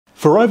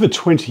For over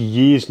 20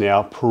 years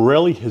now,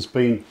 Pirelli has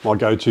been my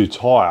go-to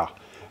tyre,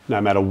 no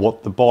matter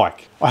what the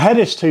bike. I had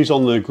STs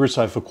on the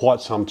Griso for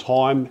quite some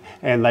time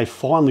and they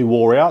finally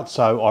wore out,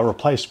 so I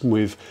replaced them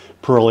with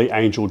Pirelli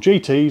Angel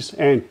GTs,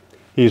 and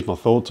here's my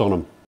thoughts on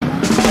them.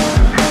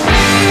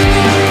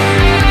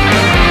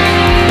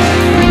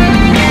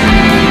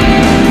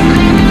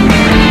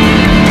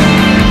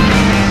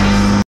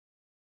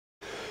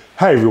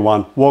 Hey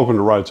everyone, welcome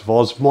to Roads of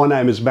Oz. My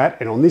name is Matt,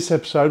 and on this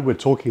episode we're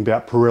talking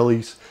about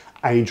Pirelli's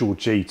Angel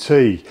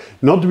GT.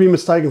 Not to be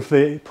mistaken for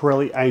the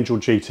Pirelli Angel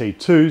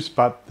GT2s,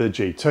 but the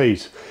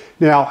GTs.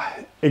 Now,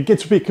 it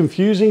gets a bit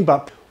confusing,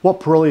 but what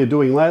Pirelli are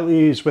doing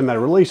lately is when they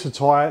release a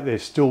tyre, they're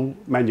still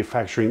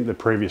manufacturing the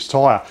previous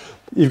tyre.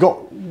 You've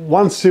got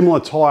one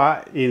similar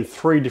tyre in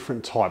three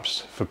different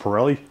types for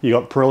Pirelli. You've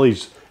got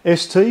Pirelli's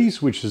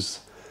STs, which is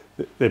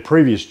their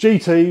previous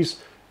GTs.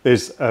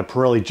 There's a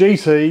Pirelli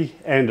GT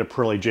and a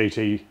Pirelli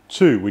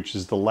GT2, which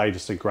is the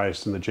latest and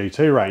greatest in the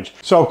GT range.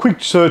 So a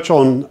quick search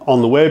on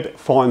the web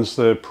finds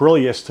the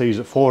Pirelli STs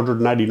at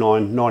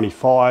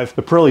 $489.95,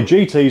 the Pirelli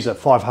GTs at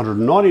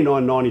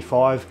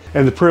 $599.95,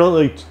 and the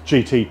Pirelli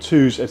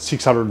GT2s at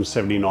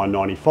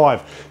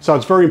 $679.95. So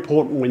it's very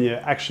important when you're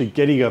actually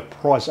getting a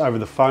price over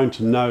the phone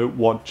to know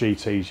what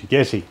GTs you're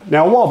getting.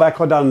 Now, a while back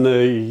I done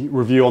the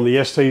review on the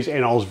STs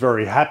and I was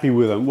very happy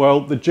with them. Well,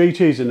 the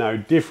GTs are no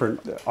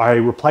different. I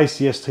replaced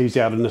the STs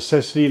out of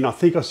necessity, and I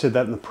think I said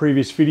that in the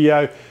previous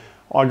video.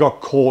 I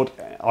got caught,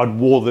 I'd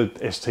wore the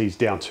STs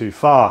down too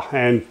far.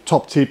 And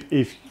top tip,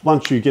 if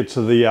once you get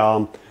to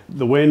the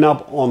wear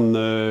nub on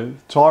the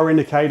tyre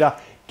indicator,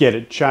 get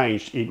it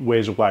changed. It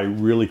wears away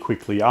really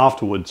quickly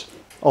afterwards.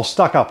 I was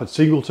stuck up at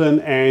Singleton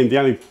and the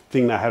only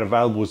thing they had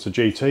available was the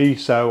GT,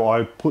 so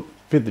I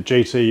fit the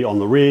GT on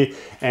the rear,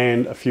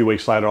 and a few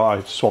weeks later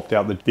I swapped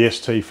out the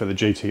ST for the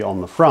GT on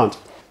the front.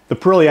 The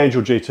Pirelli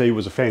Angel GT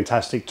was a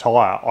fantastic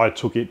tyre. I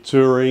took it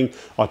touring,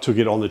 I took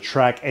it on the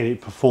track, and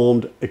it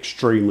performed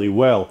extremely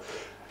well.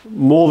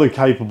 More than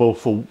capable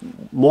for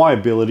my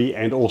ability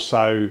and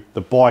also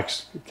the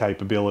bike's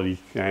capability.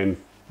 And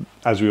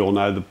as we all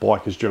know, the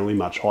bike is generally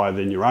much higher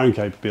than your own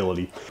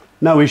capability.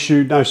 No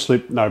issue, no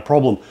slip, no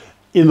problem.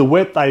 In the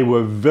wet, they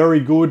were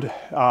very good.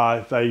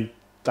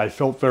 They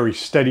felt very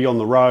steady on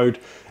the road,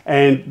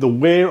 and the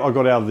wear I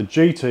got out of the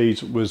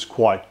GTs was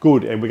quite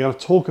good, and we're going to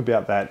talk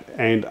about that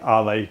and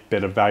are they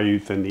better value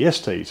than the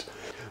STs.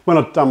 When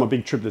I'd done my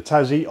big trip to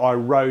Tassie, I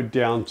rode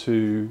down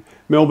to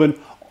Melbourne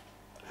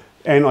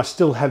and I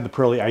still had the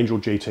Pirelli Angel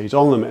GTs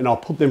on them, and I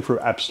put them through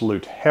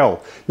absolute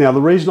hell. Now, the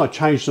reason I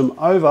changed them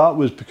over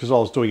was because I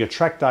was doing a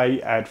track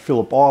day at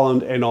Phillip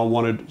Island and I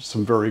wanted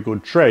some very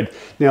good tread.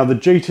 Now, the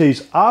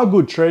GTs are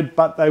good tread,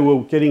 but they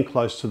were getting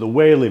close to the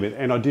wear limit,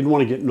 and I didn't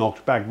want to get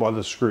knocked back by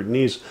the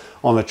scrutineers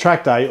on the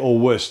track day, or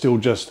worse still,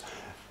 just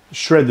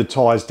shred the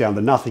tyres down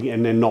to nothing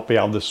and then not be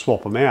able to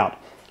swap them out.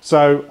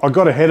 So I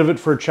got ahead of it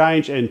for a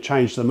change and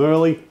changed them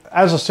early.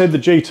 As I said, the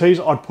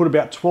GTs, I'd put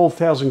about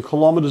 12,000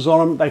 kilometers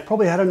on them. They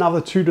probably had another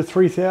 2,000 to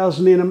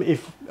 3,000 in them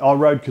if I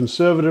rode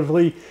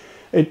conservatively.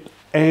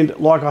 And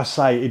like I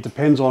say, it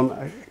depends on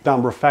a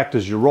number of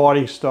factors: your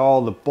riding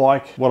style, the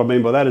bike. What I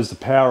mean by that is the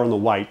power and the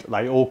weight.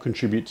 They all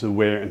contribute to the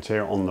wear and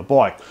tear on the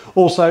bike.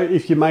 Also,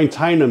 if you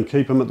maintain them,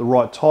 keep them at the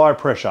right tire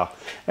pressure.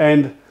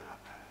 And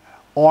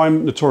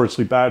I'm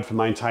notoriously bad for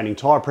maintaining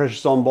tyre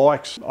pressures on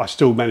bikes. I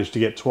still managed to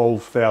get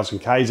 12,000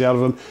 Ks out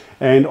of them,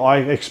 and I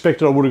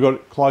expected I would have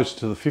got close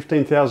to the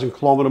 15,000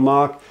 kilometre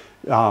mark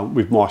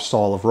with my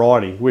style of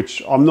riding,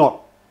 which I'm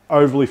not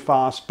overly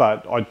fast,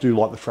 but I do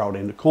like to throw it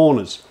into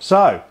corners.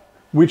 So,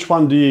 which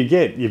one do you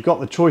get? You've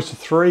got the choice of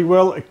three.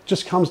 Well, it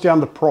just comes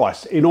down to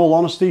price. In all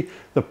honesty,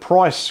 the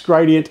price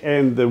gradient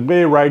and the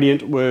wear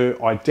gradient were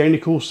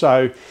identical,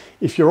 so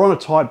if you're on a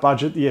tight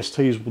budget, the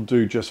STs will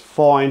do just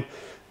fine.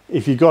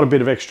 If you've got a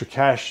bit of extra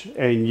cash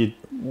and you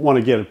want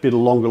to get a bit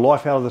of longer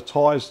life out of the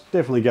tyres,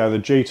 definitely go the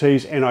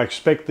GTs, and I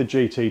expect the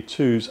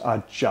GT2s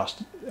are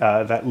just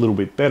that little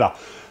bit better.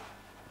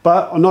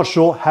 But I'm not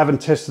sure,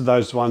 haven't tested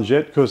those ones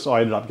yet, because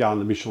I ended up going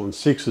the Michelin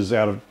 6s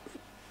out of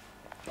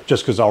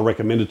just because they were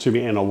recommended to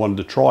me and I wanted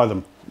to try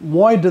them.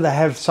 Why do they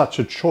have such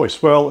a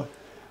choice? Well,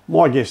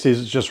 my guess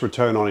is it's just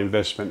return on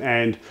investment,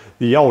 and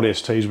the old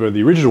STs were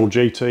the original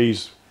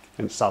GTs,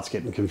 and it starts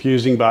getting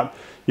confusing, but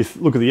if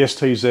you look at the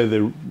STs,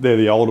 they're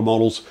the older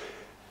models.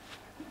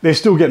 They're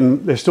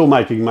still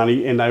making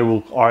money, and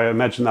I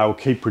imagine they will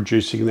keep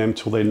producing them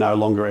till they're no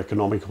longer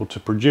economical to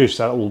produce.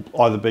 That will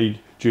either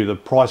be due to the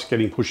price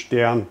getting pushed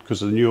down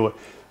because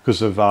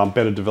of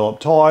better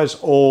developed tyres,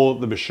 or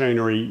the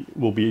machinery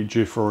will be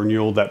due for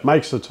renewal that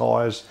makes the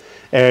tyres,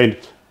 and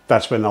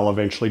that's when they'll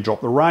eventually drop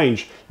the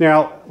range.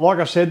 Now, like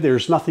I said,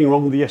 there's nothing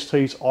wrong with the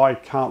STs. I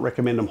can't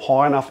recommend them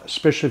high enough,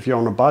 especially if you're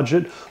on a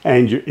budget.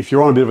 And if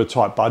you're on a bit of a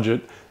tight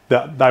budget,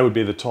 they would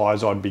be the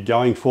tyres I'd be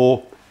going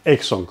for.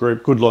 Excellent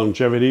grip, good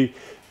longevity,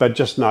 but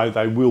just know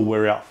they will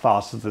wear out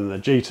faster than the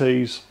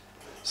GTs.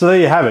 So there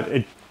you have it.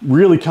 It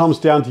really comes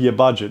down to your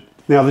budget.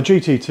 Now, the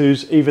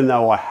GT2s, even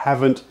though I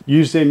haven't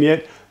used them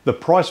yet, the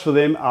price for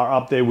them are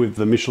up there with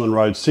the Michelin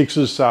Road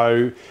 6s.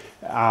 So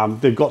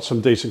they've got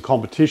some decent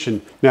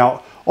competition.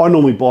 Now, I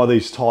normally buy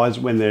these tyres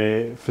when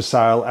they're for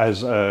sale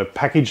as a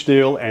package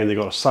deal and they've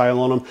got a sale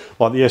on them.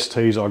 Like the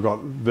STs I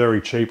got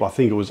very cheap. I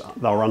think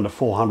they were under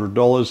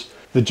 $400.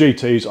 The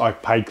GTs I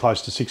paid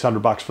close to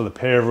 $600 for the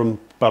pair of them,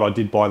 but I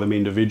did buy them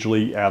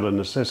individually out of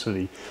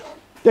necessity.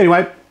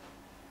 Anyway,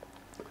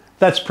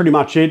 that's pretty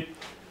much it.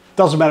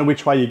 Doesn't matter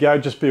which way you go,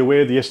 just be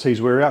aware the STs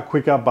wear out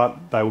quicker,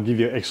 but they will give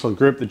you excellent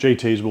grip. The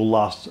GTs will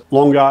last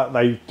longer.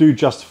 They do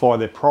justify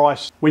their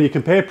price. When you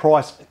compare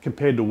price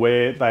compared to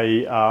wear,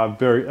 they are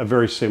a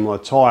very similar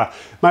tyre.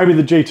 Maybe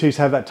the GTs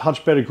have that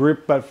touch better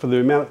grip, but for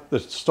the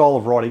style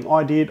of riding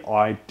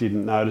I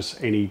didn't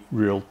notice any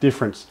real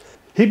difference.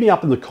 Hit me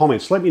up in the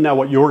comments. Let me know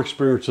what your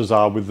experiences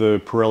are with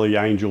the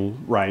Pirelli Angel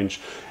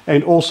range.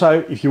 And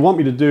also, if you want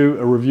me to do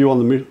a review on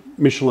the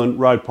Michelin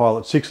Road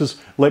Pilot 6s,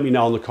 let me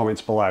know in the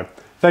comments below.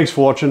 Thanks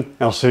for watching,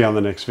 and I'll see you on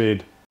the next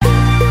vid.